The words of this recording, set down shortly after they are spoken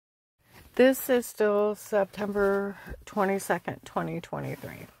This is still September 22nd,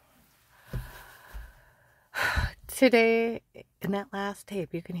 2023. Today, in that last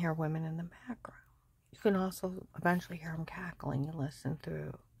tape, you can hear women in the background. You can also eventually hear them cackling. You listen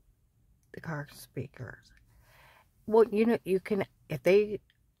through the car speakers. Well, you can, if they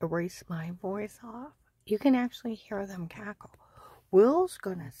erase my voice off, you can actually hear them cackle. Will's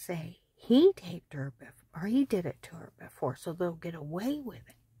gonna say he taped her before, or he did it to her before, so they'll get away with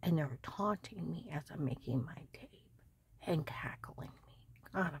it. And they're taunting me as I'm making my tape and cackling me.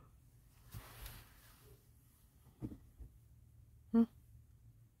 Got him.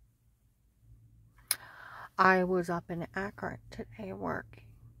 I was up in Akron today working,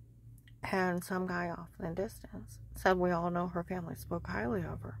 and some guy off in the distance said we all know her family spoke highly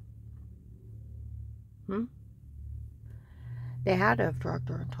of her. They had to have drugged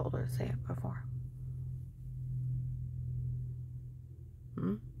her and told her to say it before.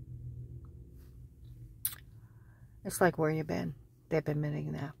 It's like, where you been? They've been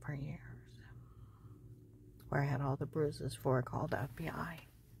admitting that for years. Where I had all the bruises for it, called FBI.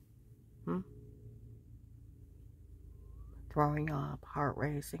 Throwing up, heart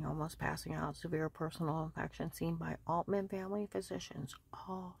racing, almost passing out, severe personal infection seen by Altman family physicians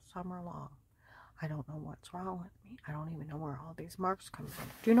all summer long. I don't know what's wrong with me. I don't even know where all these marks come from.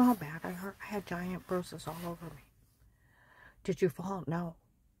 Do you know how bad I hurt? I had giant bruises all over me. Did you fall? No.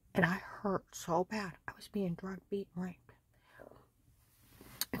 And I hurt so bad. I was being drugged, beaten, raped.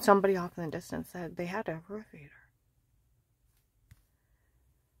 And somebody off in the distance said they had to have roof heater.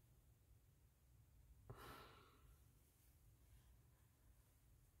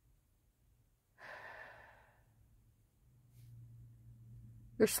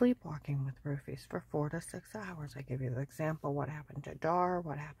 You're sleepwalking with roofies for 4 to 6 hours. I give you the example, what happened to Dar,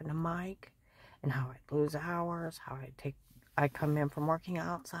 what happened to Mike, and how I'd lose hours, how I'd come in from working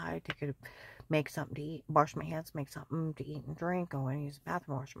outside, to make something to eat, wash my hands, make something to eat and drink, go and use the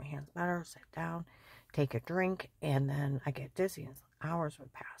bathroom, wash my hands better, sit down, take a drink, and then I get dizzy and hours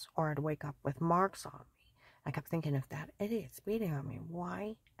would pass. Or I'd wake up with marks on me. I kept thinking, if that idiot's beating on me,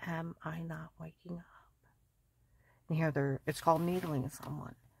 why am I not waking up? And here it's called needling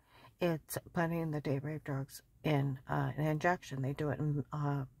someone. It's putting the date rape drugs in an injection. They do it in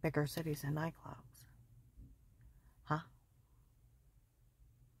bigger cities and nightclubs.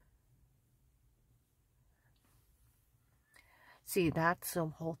 See, that's the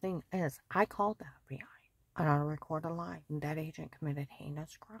whole thing is, I called the FBI on a recorded line, and that agent committed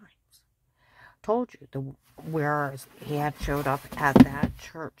heinous crimes. Told you, where he had showed up at that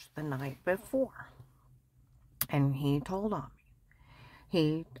church the night before. And he told on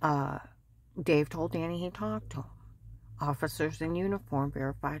me. Dave told Danny he talked to him. Officers in uniform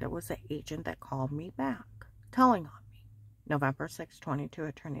verified it was the agent that called me back, telling on me. November 6, 22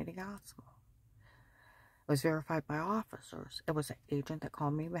 at Trinity Gospel. It was verified by officers. It was the agent that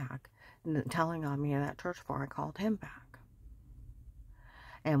called me back, telling on me at that church before I called him back.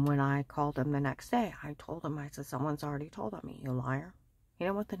 And when I called him the next day, I told him, I said, someone's already told on me, you liar. You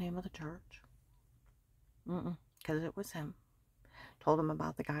know what the name of the church? Because it was him. Told him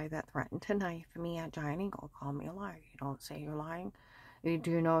about the guy that threatened to knife me at Giant Eagle. Called me a liar. You don't say you're lying. Do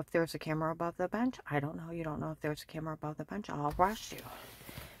you know if there's a camera above the bench? I don't know. You don't know if there's a camera above the bench? I'll arrest you.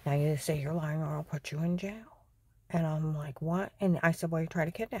 Now you say you're lying or I'll put you in jail. And I'm like, what? And I said, well, you tried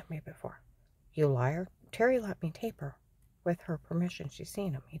to kidnap me before. You liar. Terry let me tape her. With her permission, she's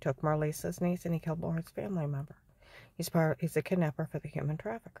seen him. He took Marlisa's niece and he killed Lauren's family member. He's a kidnapper for the human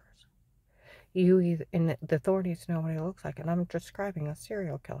traffickers. And the authorities know what he looks like, and I'm describing a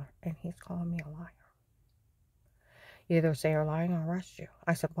serial killer, and he's calling me a liar. You either say you're lying or I'll arrest you.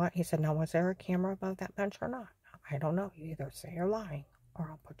 I said, what? He said, now, was there a camera above that bench or not? I don't know. You either say you're lying or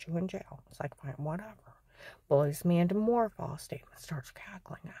I'll put you in jail. It's like, fine, whatever. Bullies me into more false statements, starts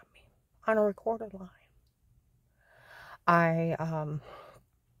cackling at me on a recorded line.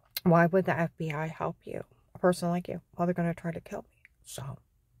 Why would the FBI help you? A person like you? Well, they're going to try to kill me. So,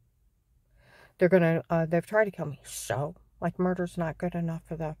 they've tried to kill me. So, like, murder's not good enough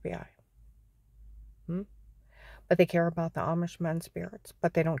for the FBI. But they care about the Amish men spirits,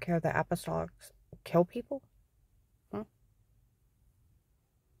 but they don't care the apostolics kill people?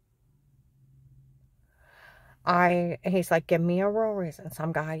 He's like, give me a real reason.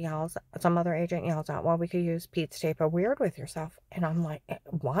 Some other agent yells out, well, we could use Pete's tape. Are weird with yourself? And I'm like,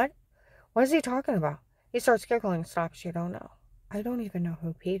 what? What is he talking about? He starts giggling, stops, you don't know. I don't even know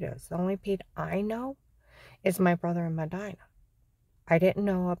who Pete is. The only Pete I know is my brother in Medina. I didn't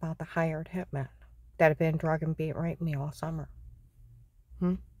know about the hired hitmen that had been drug and beat raped me all summer.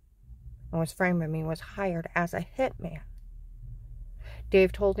 And was framing me, was hired as a hitman.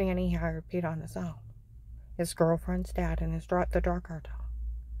 Dave told Danny he hired Pete on his own. His girlfriend's dad and the drug cartel.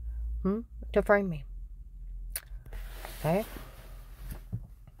 To frame me. Okay?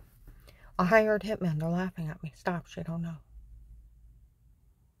 A hired hitman. They're laughing at me. Stop. She don't know.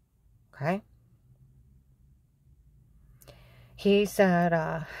 Okay? He said,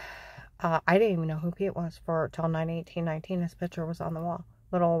 I didn't even know who Pete was till 9/18/19. His picture was on the wall.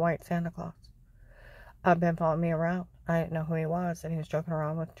 Little white Santa Claus. Been following me around. I didn't know who he was, and he was joking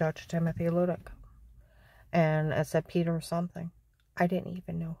around with Judge Timothy Ludick. And it said Peter or something. I didn't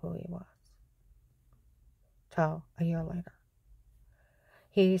even know who he was till a year later.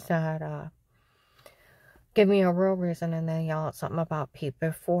 He said, give me a real reason, and then yell at something about Pete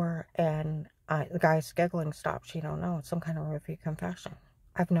before, and the guy's giggling. Stop. She don't know. It's some kind of review confession.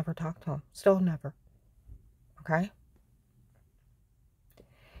 I've never talked to him. Still never. Okay?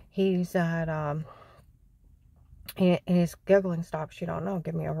 He said, he's giggling. Stop. She don't know.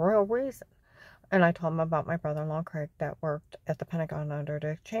 Give me a real reason. And I told him about my brother-in-law, Craig, that worked at the Pentagon under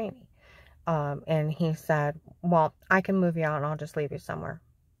Dick Cheney. And he said, well, I can move you out and I'll just leave you somewhere.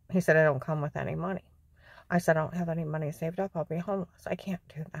 He said, I don't come with any money. I said, I don't have any money saved up. I'll be homeless. I can't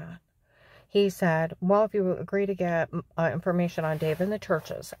do that. He said, well, if you agree to get information on Dave and the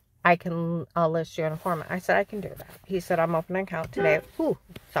churches, I can list you an informant. I said, I can do that. He said, I'm opening an account today. With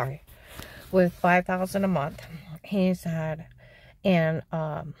 $5,000 a month. He said, and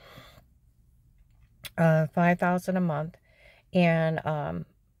 $5,000 a month, and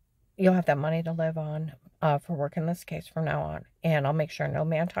you'll have that money to live on for working this case from now on, and I'll make sure no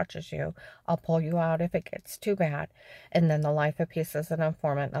man touches you. I'll pull you out if it gets too bad, and then the life of peace as an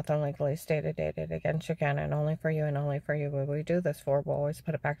informant, nothing legally stated, dated against you again, and only for you will we do this for. We'll always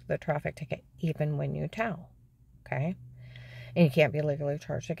put it back to the traffic ticket, even when you tell. Okay? And you can't be legally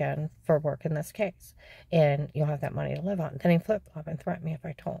charged again for working this case, and you'll have that money to live on. Then he flip-flopped and threatened me if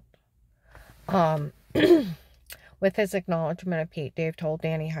I told. With his acknowledgement of Pete, Dave told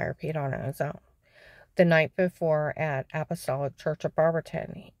Danny hire Pete on his own. The night before at Apostolic Church of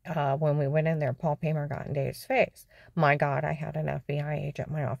Barberton, when we went in there, Paul Paymer got in Dave's face. My God, I had an FBI agent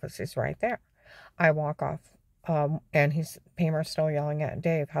in my office. He's right there. I walk off, and Paymer's still yelling at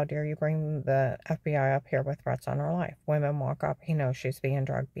Dave, how dare you bring the FBI up here with threats on her life. Women walk up, he knows she's being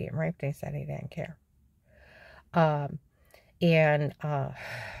drugged, being raped, and he said he didn't care.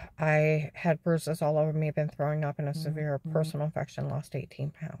 I had bruises all over me, been throwing up in a severe personal infection, lost 18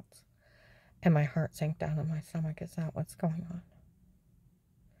 pounds. And my heart sank down in my stomach. Is that what's going on?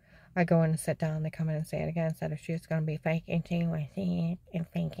 I go in and sit down. They come in and say it again. Said if she was going to be faking she was sick and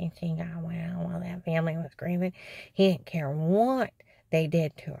faking she got well while that family was grieving. He didn't care what they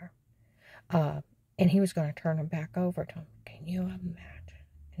did to her. And he was going to turn him back over to him. Can you imagine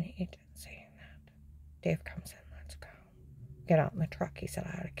an agent saying that? Dave comes in. Let's go. Get out in the truck. He said,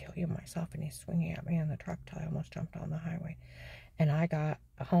 I ought to kill you myself. And he's swinging at me in the truck till I almost jumped on the highway. And I got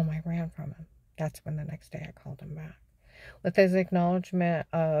home. I ran from him. That's when the next day I called him back. With his acknowledgement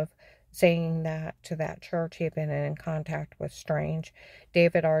of saying that to that church, he had been in contact with Strange.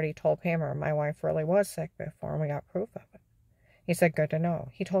 David already told Pamela, my wife really was sick before, and we got proof of it. He said, good to know.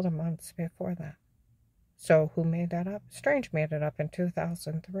 He told him months before that. So who made that up? Strange made it up in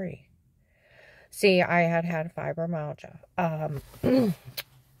 2003. See, I had fibromyalgia.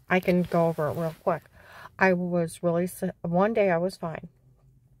 I can go over it real quick. I was really sick. One day I was fine.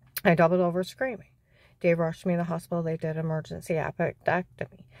 I doubled over screaming. Dave rushed me to the hospital. They did emergency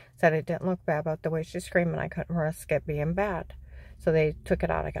appendectomy. Said it didn't look bad, but the way she's screaming, I couldn't risk it being bad. So they took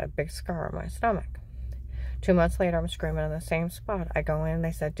it out. I got a big scar on my stomach. 2 months later, I'm screaming in the same spot. I go in,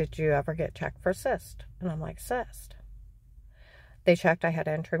 they said, did you ever get checked for cyst? And I'm like, cyst? They checked. I had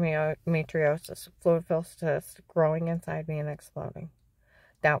endometriosis, fluid-filled cyst growing inside me and exploding.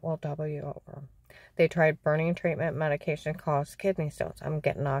 That will double you over. They tried burning treatment, medication caused kidney stones. I'm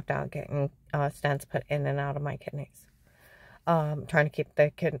getting knocked out, getting stents put in and out of my kidneys. Trying to keep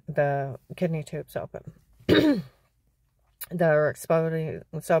the kidney tubes open. They're exploding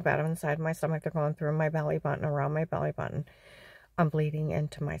so bad inside my stomach. They're going through my belly button, around my belly button. I'm bleeding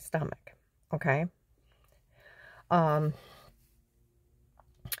into my stomach. Okay? It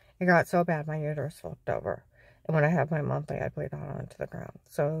got so bad my uterus flipped over. And when I had my monthly, I bleed out onto the ground.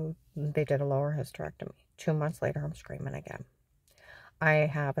 So they did a lower hysterectomy. 2 months later, I'm screaming again. I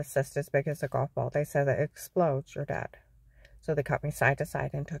have a cyst as big as a golf ball. They said that it explodes, you're dead. So they cut me side to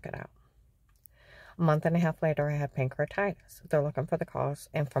side and took it out. A month and a half later, I had pancreatitis. They're looking for the cause.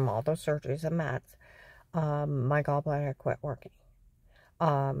 And from all those surgeries and meds, my gallbladder quit working.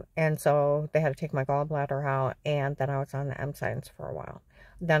 And so they had to take my gallbladder out. And then I was on the M-Science for a while.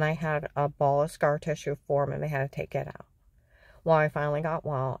 Then I had a ball of scar tissue form, and they had to take it out. Well, I finally got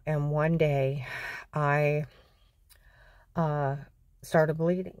well, and one day I started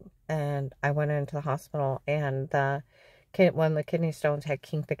bleeding, and I went into the hospital, and one of the kidney stones had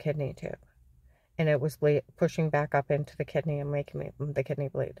kinked the kidney tube, and it was pushing back up into the kidney and making the kidney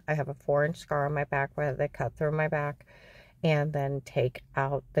bleed. I have a 4-inch scar on my back where they cut through my back and then take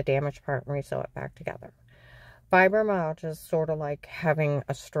out the damaged part and sew it back together. Fibromyalgia is sort of like having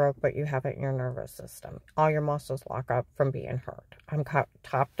a stroke, but you have it in your nervous system. All your muscles lock up from being hurt. I'm cut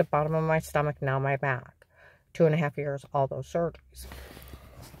top to bottom of my stomach, now my back. 2.5 years, all those surgeries.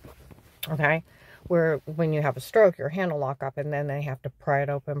 Okay? Where when you have a stroke, your hand will lock up, and then they have to pry it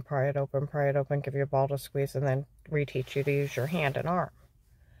open, give you a ball to squeeze, and then reteach you to use your hand and arm.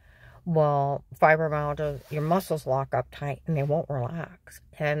 Well, fibromyalgia, your muscles lock up tight and they won't relax.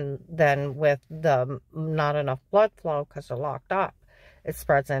 And then with the not enough blood flow because they're locked up, it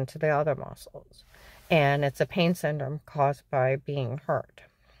spreads into the other muscles. And it's a pain syndrome caused by being hurt.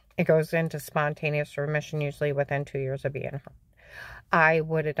 It goes into spontaneous remission usually within 2 years of being hurt. I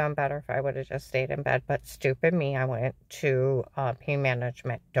would have done better if I would have just stayed in bed, but stupid me, I went to pain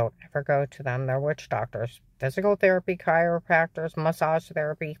management. Don't ever go to them. They're witch doctors. Physical therapy, chiropractors, massage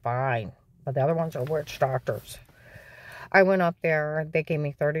therapy, fine. But the other ones are witch doctors. I went up there. They gave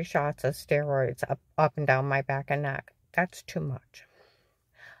me 30 shots of steroids up and down my back and neck. That's too much.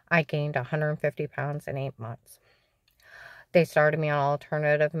 I gained 150 pounds in 8 months. They started me on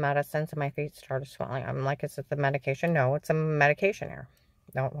alternative medicines and my feet started swelling. I'm like, is it the medication? No, it's a medication error.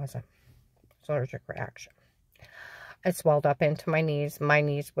 No, it wasn't. It's allergic reaction. It swelled up into my knees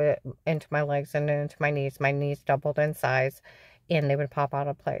went into my legs and into my knees. My knees doubled in size and they would pop out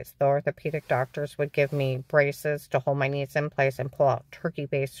of place. The orthopedic doctors would give me braces to hold my knees in place and pull out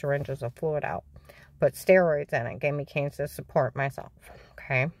turkey-based syringes of fluid out. Put steroids in it, gave me canes to support myself.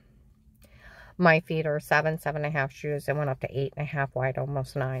 Okay. My feet are 7.5 shoes. They went up to 8.5 wide,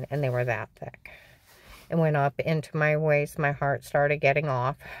 almost 9, and they were that thick. It went up into my waist. My heart started getting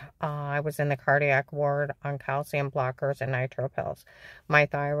off. I was in the cardiac ward on calcium blockers and nitro pills. My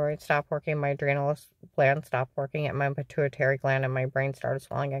thyroid stopped working. My adrenal gland stopped working. And my pituitary gland and my brain started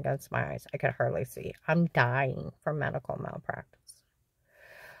swelling against my eyes. I could hardly see. I'm dying from medical malpractice.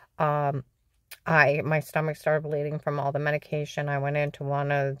 My stomach started bleeding from all the medication. I went into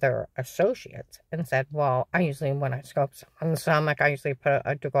one of their associates and said, well, I usually, when I scope someone's stomach, I usually go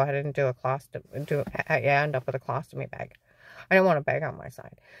ahead and do a colostomy, I end up with a colostomy bag. I didn't want a bag on my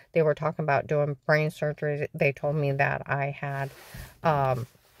side. They were talking about doing brain surgery. They told me that I had,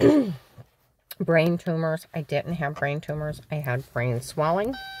 brain tumors. I didn't have brain tumors. I had brain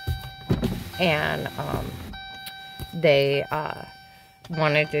swelling. And, they,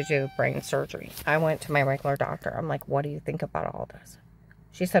 wanted to do brain surgery. I went to my regular doctor. I'm like, what do you think about all this?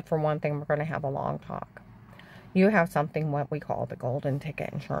 She said, for one thing, we're going to have a long talk. You have something what we call the golden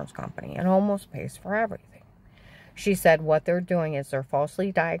ticket insurance company. It almost pays for everything. She said, what they're doing is they're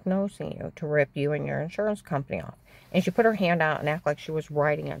falsely diagnosing you to rip you and your insurance company off. And she put her hand out and acted like she was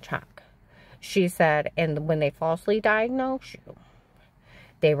writing a check. She said, and when they falsely diagnose you,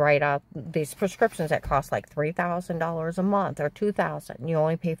 they write out these prescriptions that cost like $3,000 a month or $2,000. You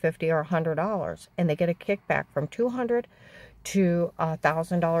only pay $50 or $100, and they get a kickback from $200 to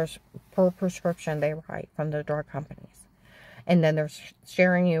 $1,000 per prescription they write from the drug companies. And then they're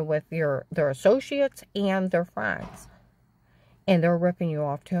sharing you with their associates and their friends, and they're ripping you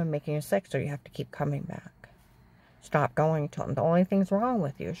off too and making you sick. So you have to keep coming back. Stop going to them. The only thing's wrong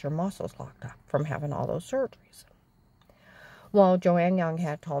with you is your muscles locked up from having all those surgeries. Well, Joanne Young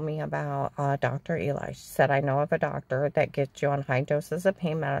had told me about Dr. Eli. She said, I know of a doctor that gets you on high doses of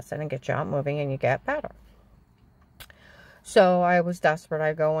pain medicine and gets you out moving and you get better. So I was desperate.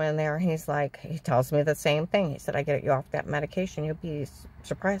 I go in there. He tells me the same thing. He said, I get you off that medication. You'll be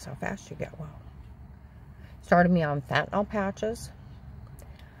surprised how fast you get well. Started me on fentanyl patches,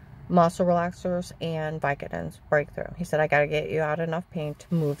 muscle relaxers, and Vicodin's breakthrough. He said, I got to get you out enough pain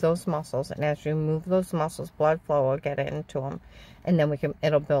to move those muscles. And as you move those muscles, blood flow will get into them. And then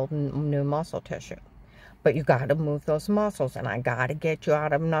it'll build new muscle tissue. But you got to move those muscles. And I got to get you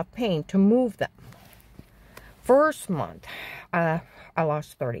out of enough pain to move them. First month, I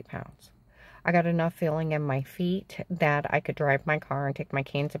lost 30 pounds. I got enough feeling in my feet that I could drive my car and take my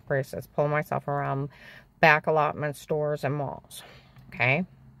canes and braces, pull myself around back allotment stores and malls. Okay?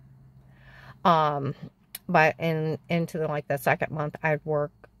 But into the second month, I'd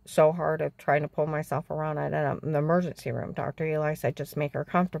work so hard at trying to pull myself around. I ended up in the emergency room. Dr. Eli said, just make her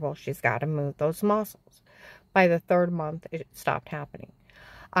comfortable. She's got to move those muscles. By the third month, it stopped happening.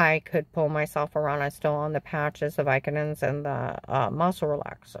 I could pull myself around. I'm still on the patches, the Vicodins, and the muscle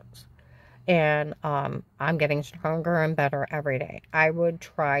relaxers. And I'm getting stronger and better every day. I would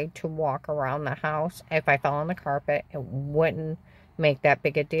try to walk around the house. If I fell on the carpet, it wouldn't make that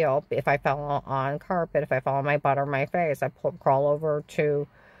big a deal. If I fell on carpet, if I fell on my butt or my face, I'd crawl over to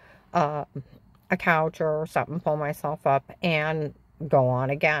a couch or something, pull myself up, and go on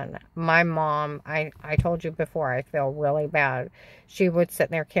again. My mom, I told you before, I feel really bad. She would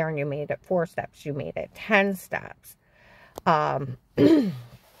sit there, Karen, you made it 4 steps. You made it 10 steps. I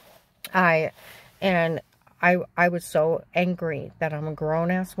was so angry that I'm a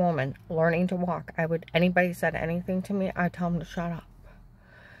grown-ass woman learning to walk. Anybody said anything to me, I'd tell them to shut up.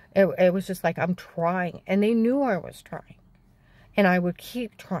 It was just like, I'm trying. And they knew I was trying. And I would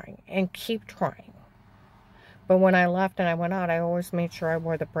keep trying and keep trying. But when I left and I went out, I always made sure I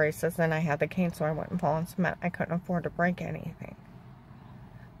wore the braces and I had the cane so I wouldn't fall on cement. I couldn't afford to break anything.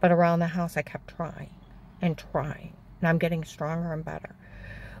 But around the house, I kept trying and trying. And I'm getting stronger and better.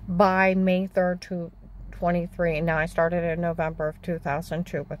 By May 3rd, 2023, now I started in November of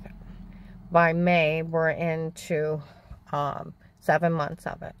 2002 with it. By May, we're into 7 months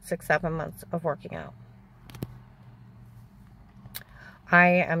of it. 7 months of working out. I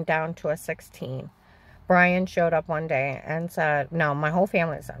am down to a 16. Brian showed up one day and said, no, my whole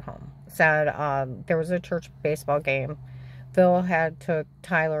family's at home. Said there was a church baseball game. Phil had took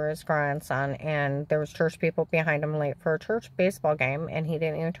Tyler, his grandson, and there was church people behind him late for a church baseball game, and he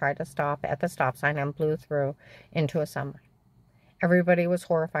didn't even try to stop at the stop sign and blew through into a semi. Everybody was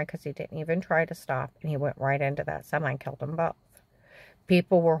horrified because he didn't even try to stop, and he went right into that semi and killed them both.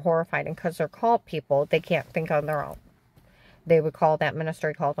 People were horrified, and because they're cult people, they can't think on their own. They would call that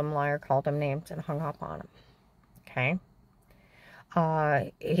ministry, called them liar, called them names, and hung up on him. Okay?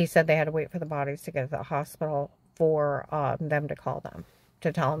 He said they had to wait for the bodies to get to the hospital for them to call them,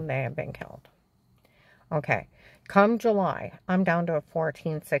 to tell them they had been killed. Okay. Come July, I'm down to a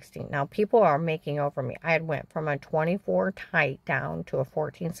 14, 16. Now, people are making over me. I had went from a 24 tight down to a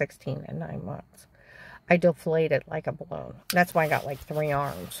 14, 16 in 9 months. I deflated like a balloon. That's why I got like 3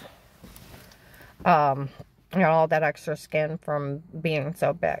 arms. You know, all that extra skin from being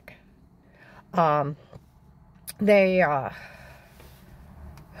so big. A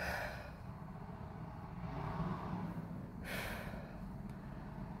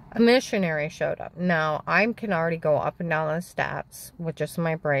missionary showed up. Now, I can already go up and down the steps with just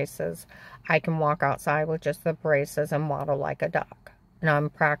my braces. I can walk outside with just the braces and waddle like a duck. And I'm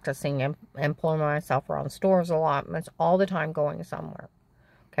practicing and pulling myself around stores a lot. It's all the time going somewhere.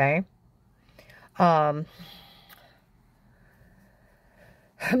 Okay?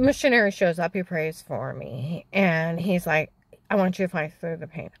 Missionary shows up, he prays for me, and he's like, I want you to fight through the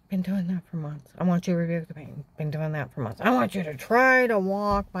pain. I've been doing that for months. I want you to rebuke the pain. Been doing that for months. I want you to try to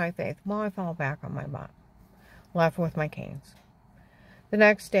walk by faith. Well, I fell back on my butt. Left with my canes. The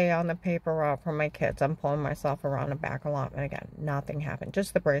next day on the paper route for my kids, I'm pulling myself around a back allotment again. Nothing happened.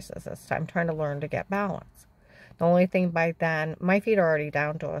 Just the braces this time. Trying to learn to get balance. The only thing by then, my feet are already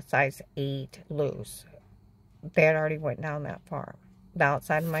down to a size 8 loose. They had already went down that far. The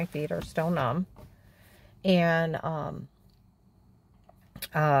outside of my feet are still numb. And,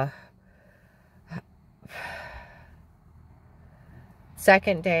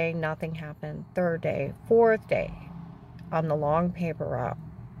 second day, nothing happened. Third day, fourth day, on the long paper route,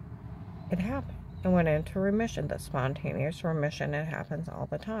 it happened. It went into remission, the spontaneous remission. It happens all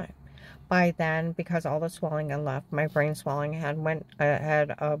the time. By then, because all the swelling had left, my brain swelling had went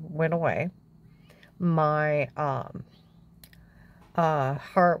away. My,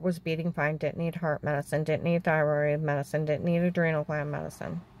 heart was beating fine, didn't need heart medicine, didn't need thyroid medicine, didn't need adrenal gland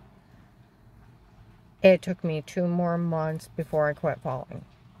medicine. It took me 2 more months before I quit falling.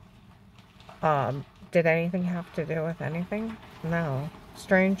 Did anything have to do with anything? No.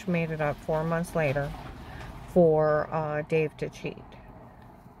 Strange made it up 4 months later for Dave to cheat.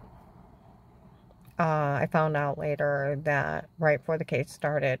 I found out later that right before the case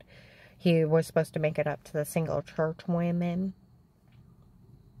started, he was supposed to make it up to the single church women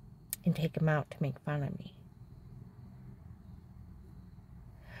and take him out to make fun of me.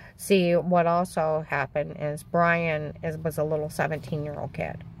 See, what also happened is Brian was a little 17-year-old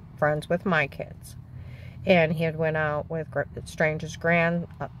kid, friends with my kids. And he had went out with Strange's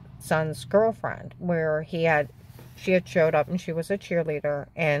grandson's girlfriend, where she had showed up and she was a cheerleader,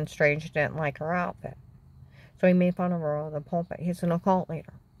 and Strange didn't like her outfit. So he made fun of her on the pulpit. He's an occult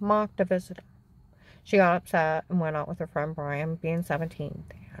leader. Mocked a visitor. She got upset and went out with her friend Brian, being 17.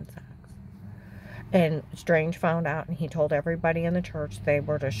 They had sex. And Strange found out, and he told everybody in the church they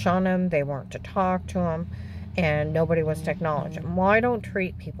were to shun him, they weren't to talk to him, and nobody was to acknowledge him. Well, I don't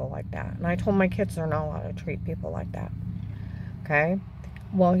treat people like that. And I told my kids they're not allowed to treat people like that. Okay?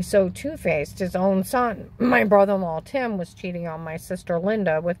 Well, he's so two-faced. His own son, my brother-in-law Tim, was cheating on my sister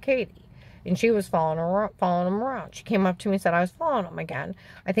Linda with Katie. And she was following him around. She came up to me and said, I was following him again.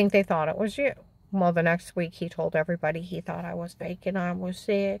 I think they thought it was you. Well, the next week he told everybody he thought I was faking I was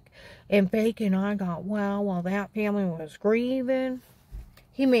sick. And faking I got well while that family was grieving.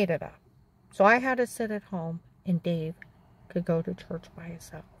 He made it up. So I had to sit at home and Dave could go to church by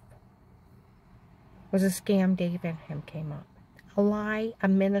himself. It was a scam. Dave and him came up. A lie, a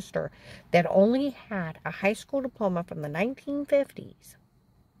minister that only had a high school diploma from the 1950s,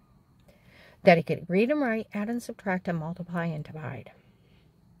 that he could read and write, add and subtract, and multiply and divide.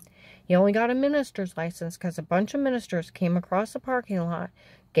 He only got a minister's license because a bunch of ministers came across the parking lot,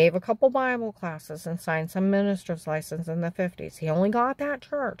 gave a couple Bible classes, and signed some minister's license in the 50s. He only got that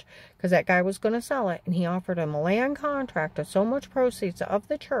church because that guy was going to sell it, and he offered him a land contract of so much proceeds of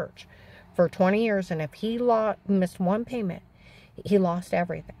the church for 20 years, and if he missed one payment, he lost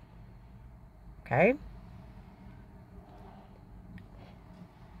everything. Okay?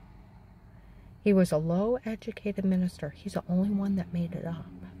 He was a low-educated minister. He's the only one that made it up.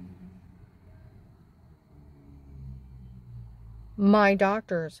 My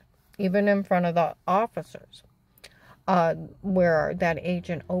doctors, even in front of the officers, where that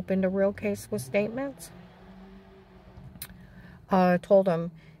agent opened a real case with statements, told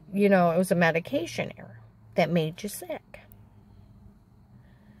him, you know, it was a medication error that made you sick.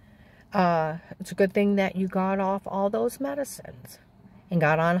 It's a good thing that you got off all those medicines and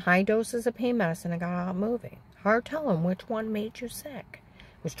got on high doses of pain medicine and got out moving. Hard telling which one made you sick.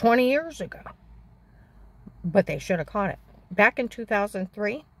 It was 20 years ago. But they should have caught it. Back in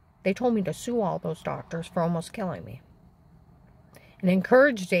 2003, they told me to sue all those doctors for almost killing me. And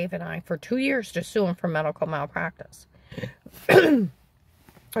encouraged Dave and I for 2 years to sue him for medical malpractice.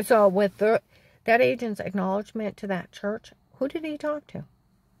 So with that agent's acknowledgement to that church, who did he talk to?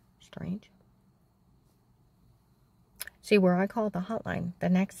 Strange. See, where I called the hotline the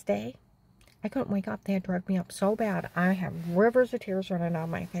next day, I couldn't wake up. They had drugged me up so bad. I have rivers of tears running down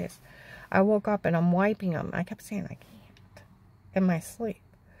my face. I woke up and I'm wiping them. I kept saying, I can't. In my sleep.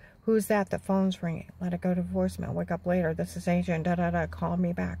 Who's that? The phone's ringing. Let it go to voicemail. Wake up later. This is agent. Da-da-da. Call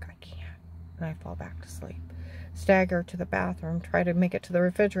me back. I can't. And I fall back to sleep. Stagger to the bathroom. Try to make it to the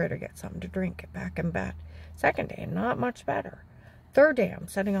refrigerator. Get something to drink. Get back in bed. Second day, not much better. Third day, I'm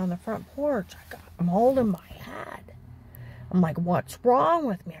sitting on the front porch. I'm holding my head. I'm like, what's wrong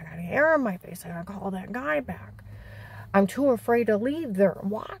with me? I got hair on my face. I gotta call that guy back. I'm too afraid to leave. They're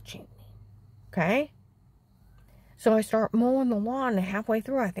watching me. Okay? So I start mowing the lawn, and halfway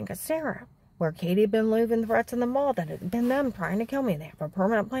through, I think of Sarah, where Katie had been leaving threats in the mall that had been them trying to kill me. They have a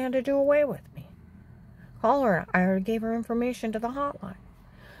permanent plan to do away with me. Call her. I already gave her information to the hotline.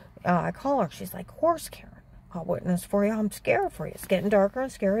 I call her. She's like, horse Karen. I'll witness for you. I'm scared for you. It's getting darker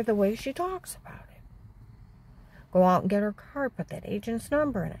and scarier the way she talks about it. Go out and get her card. Put that agent's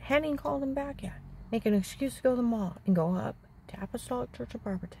number in it. Hadn't called him back yet. Make an excuse to go to the mall and go up to Apostolic Church of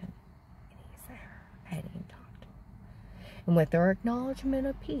Barberton. And he's there. I hadn't even talked to him. And with their acknowledgement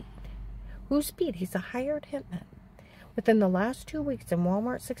of Pete. Who's Pete? He's a hired hitman. Within the last 2 weeks in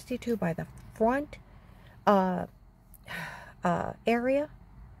Walmart 62 by the front area,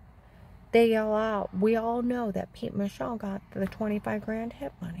 they yell out, we all know that Pete Michelle got the 25 grand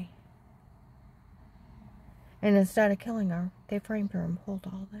hit money. And instead of killing her, they framed her and pulled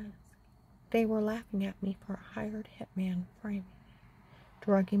all this. They were laughing at me for a hired hitman framing me,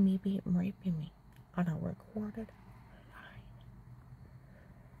 drugging me, beating, raping me on a recorded line.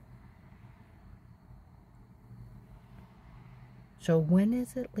 So when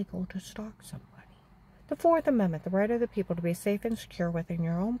is it legal to stalk somebody? The Fourth Amendment, the right of the people to be safe and secure within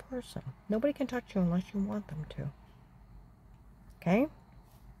your own person. Nobody can touch you unless you want them to. Okay?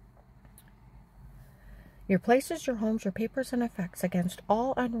 Your places, your homes, your papers, and effects against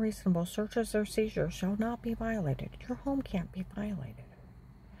all unreasonable searches or seizures shall not be violated. Your home can't be violated.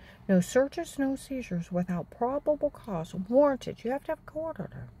 No searches, no seizures without probable cause warranted. You have to have a court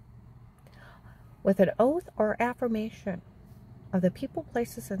order. With an oath or affirmation of the people,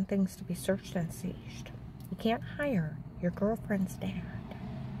 places, and things to be searched and seized. You can't hire your girlfriend's dad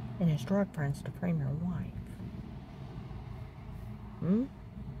and his drug friends to frame your wife.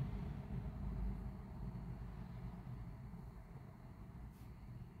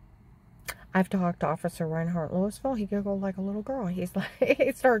 I've talked to Officer Reinhardt Louisville. He giggled like a little girl. He's like,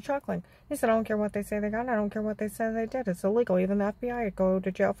 he started chuckling. He said, I don't care what they say they got. I don't care what they say they did. It's illegal. Even the FBI would go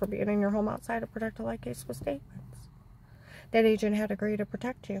to jail for being in your home outside to protect a light case with statements. That agent had agreed to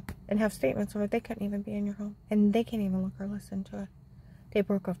protect you and have statements so they couldn't even be in your home. And they can't even look or listen to it. They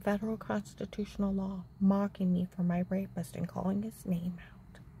broke a federal constitutional law, mocking me for my rapist and calling his name out.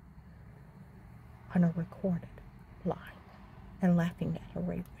 on a recorded line and laughing at a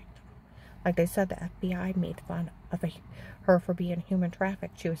rape victim. Like they said, the FBI made fun of her for being human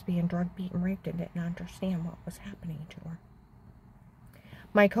trafficked. She was being drug beaten, raped, and didn't understand what was happening to her.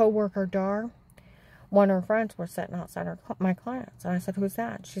 My co-worker, Dar, one of her friends were sitting outside my clients. And I said, who's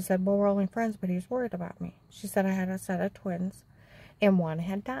that? She said, well, we're only friends, but he's worried about me. She said, I had a set of twins, and one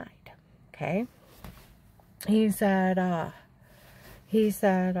had died. Okay? She said, and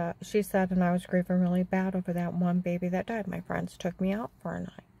I was grieving really bad over that one baby that died. My friends took me out for a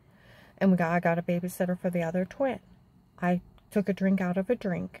night. And I got a babysitter for the other twin. I took a drink out of a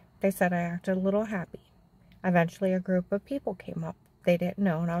drink. They said I acted a little happy. Eventually, a group of people came up. They didn't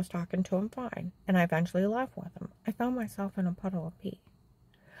know, and I was talking to them fine. And I eventually left with them. I found myself in a puddle of pee.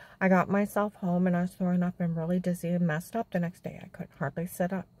 I got myself home, and I was throwing up and really dizzy and messed up the next day. I couldn't hardly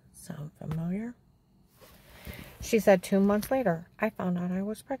sit up. Sound familiar? She said 2 months later, I found out I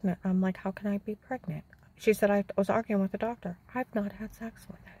was pregnant. I'm like, how can I be pregnant? She said, I was arguing with the doctor. I've not had sex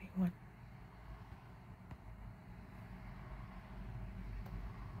with anyone.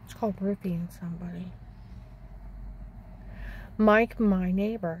 It's called roofing somebody. Mike, my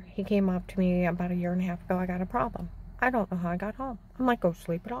neighbor, he came up to me about 1.5 years ago. I got a problem. I don't know how I got home. I'm like, go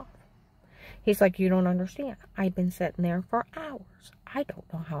sleep it off. He's like, you don't understand. I've been sitting there for hours. I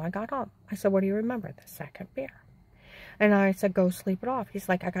don't know how I got home. I said, what do you remember? The second beer. And I said, go sleep it off. He's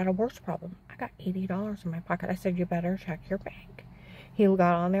like, I got a worse problem. I got $80 in my pocket. I said, you better check your bank. He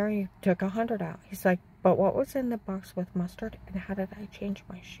got on there. He took $100 out. He's like, but what was in the box with mustard? And how did I change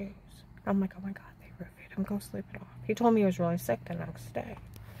my shoes? I'm like, oh my God, they roofied him. Go sleep it off. He told me he was really sick the next day.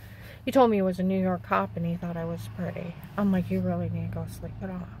 He told me he was a New York cop and he thought I was pretty. I'm like, you really need to go sleep it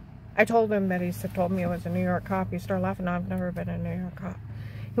off. I told him that he told me he was a New York cop. He started laughing. I've never been a New York cop.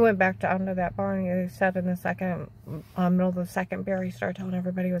 He went back down to that bar and he said in the middle of the second beer, he started telling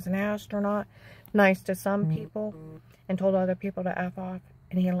everybody he was an astronaut, nice to some people, and told other people to F off.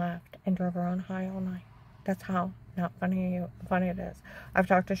 And he left and drove around high all night. That's how not funny it is. I've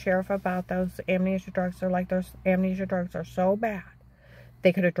talked to sheriff about those amnesia drugs. They're like, those amnesia drugs are so bad.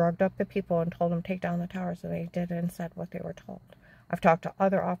 They could have drugged up the people and told them take down the towers, and they did and said what they were told. I've talked to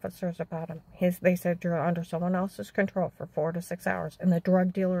other officers about him. They said you're under someone else's control for 4 to 6 hours. And the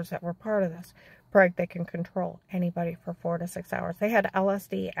drug dealers that were part of this, they can control anybody for 4 to 6 hours. They had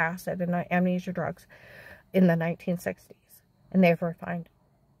LSD, acid, and amnesia drugs in the 1960s. And they've refined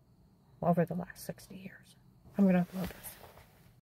over the last 60 years. I'm going to upload this.